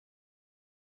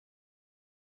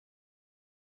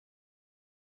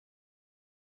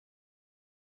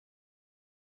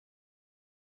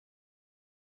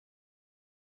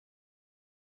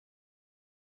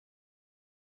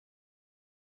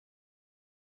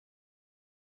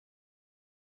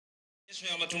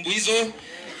Ya matumbuizo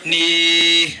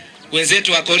ni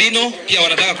wenzetu wa Akorino pia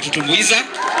wanataka kututumbuiza,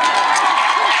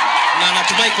 na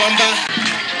natumai kwamba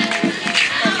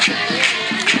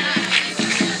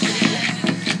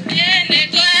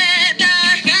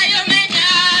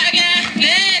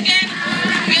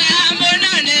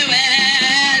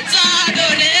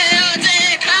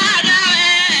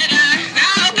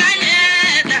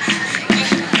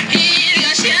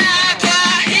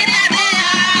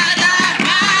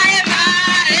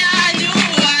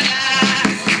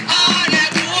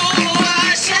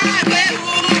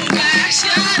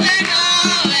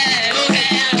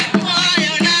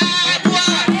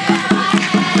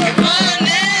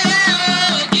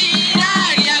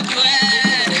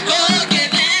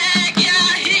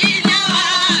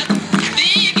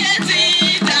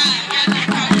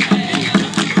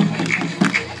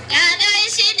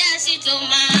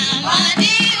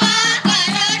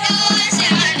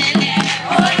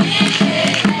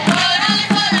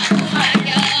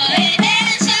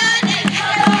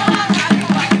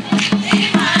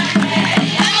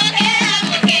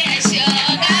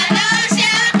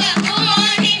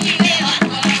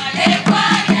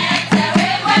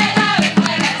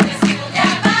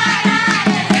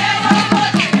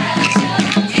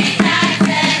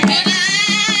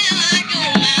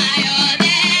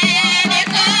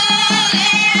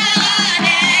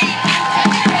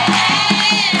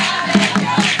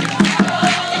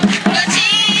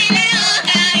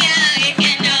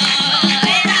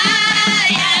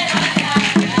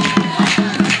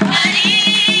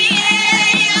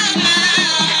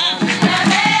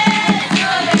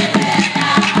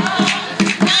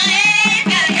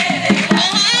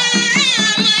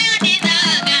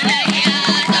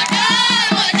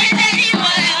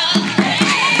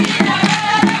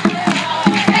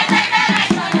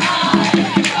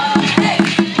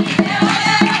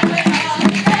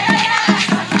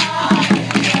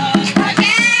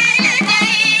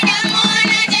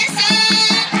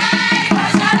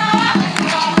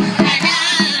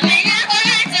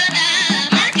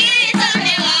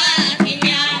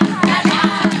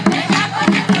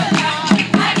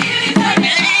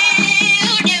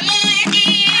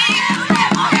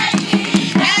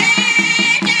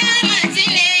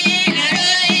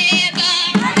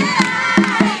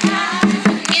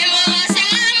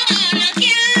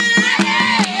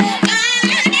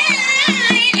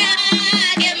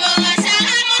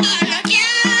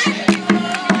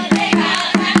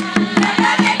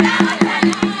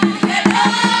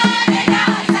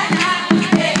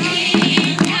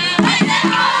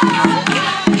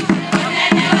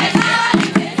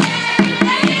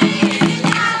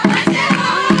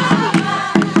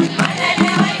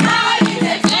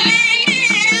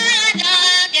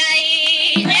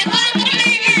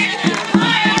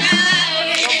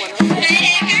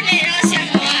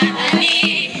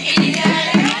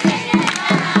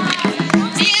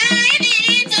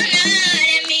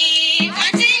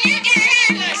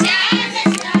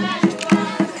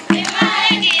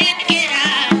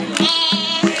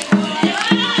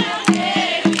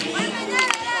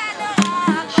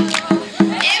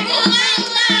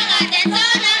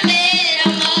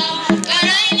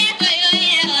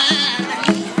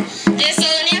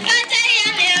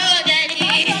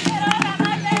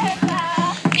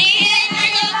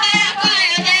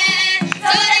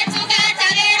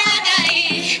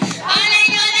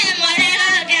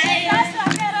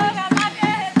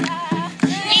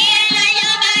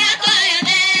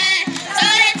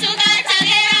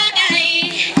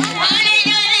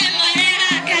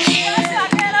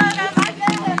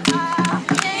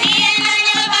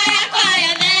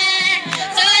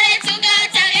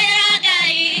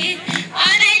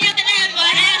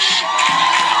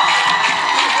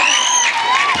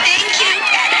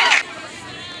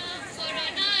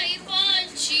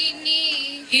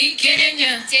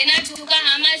tena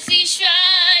tukahamasishwa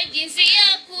jinsi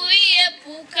ya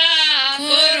kuiepuka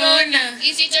corona.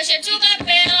 Isitoshe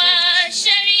tukapewa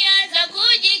sheria za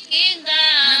kujikinga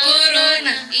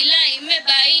corona, ila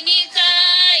imebainika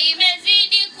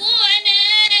imezidi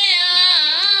kuenea,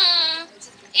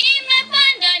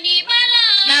 imepanda ni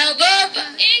balaa, naogopa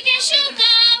ikishuka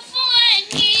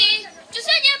afueni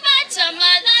tusijepata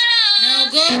madhara,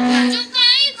 naogopa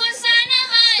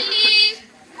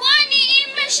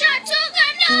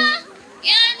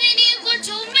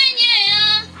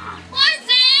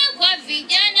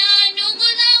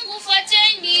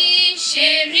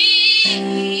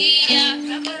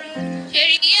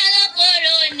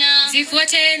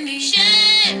zifuateni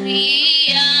sheria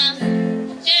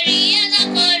za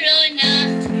corona,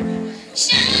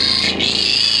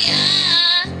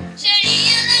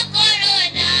 sheria za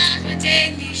corona,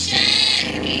 fuateni sheria.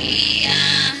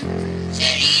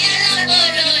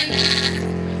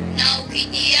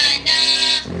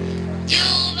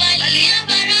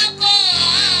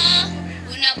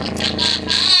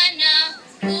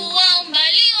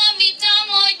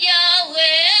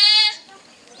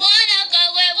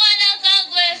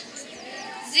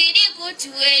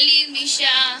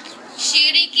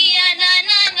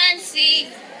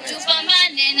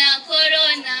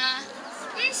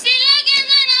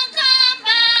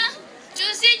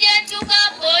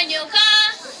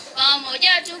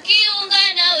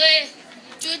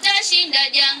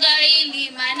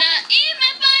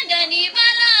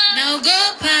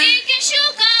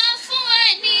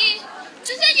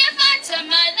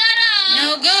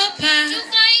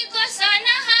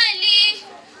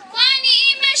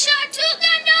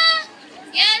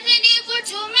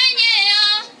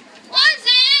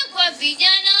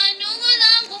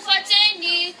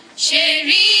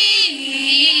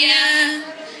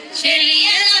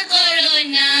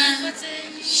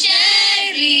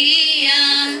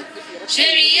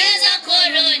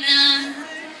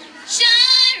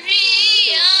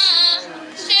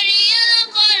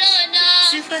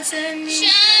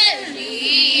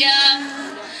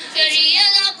 sheria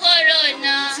za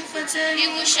corona,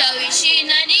 nikushawishi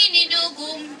na nini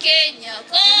ndugu Mkenya?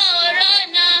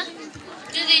 Corona,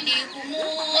 tuzidi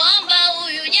kumuomba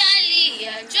huyu jali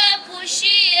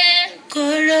atuepushie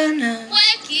corona.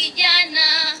 We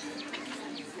kijana,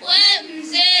 we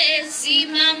mzee,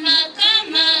 simama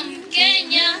kama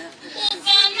Mkenya,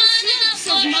 upambana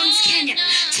corona.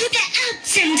 To the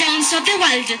ups and downs of the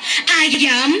world, I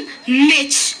am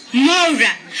Mitch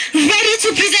Mora, ready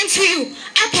to present to you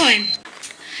a poem.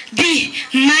 Be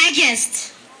my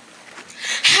guest.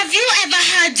 Have you ever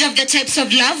heard of the types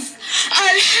of love,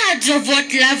 or heard of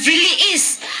what love really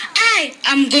is? I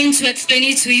am going to explain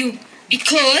it to you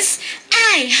because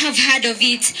I have heard of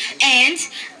it and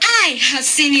I have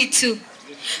seen it too.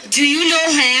 Do you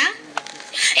know her?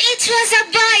 It was a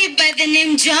boy by the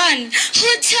name John who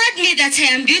told me that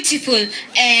I am beautiful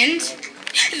and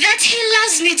that he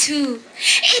loves me too.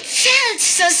 It felt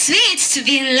so sweet to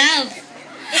be in love.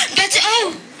 But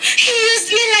oh, he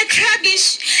used me like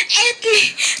rubbish, ate me,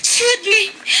 chewed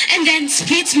me, and then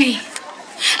spit me.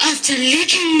 After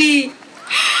licking me,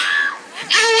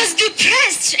 I was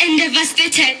depressed and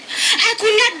devastated. I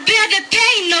could not bear the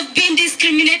pain of being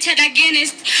discriminated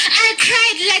against. I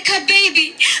cried like a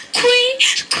baby.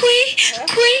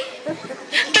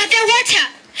 But the water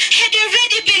had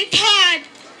already been poured.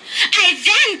 I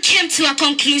then came to a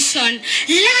conclusion.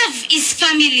 Love is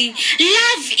family.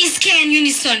 Love is care in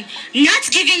unison. Not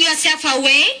giving yourself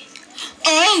away.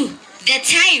 Oh, the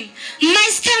time my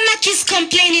stomach is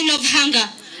complaining of hunger.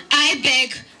 I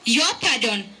beg your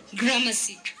pardon,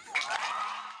 Gramercy.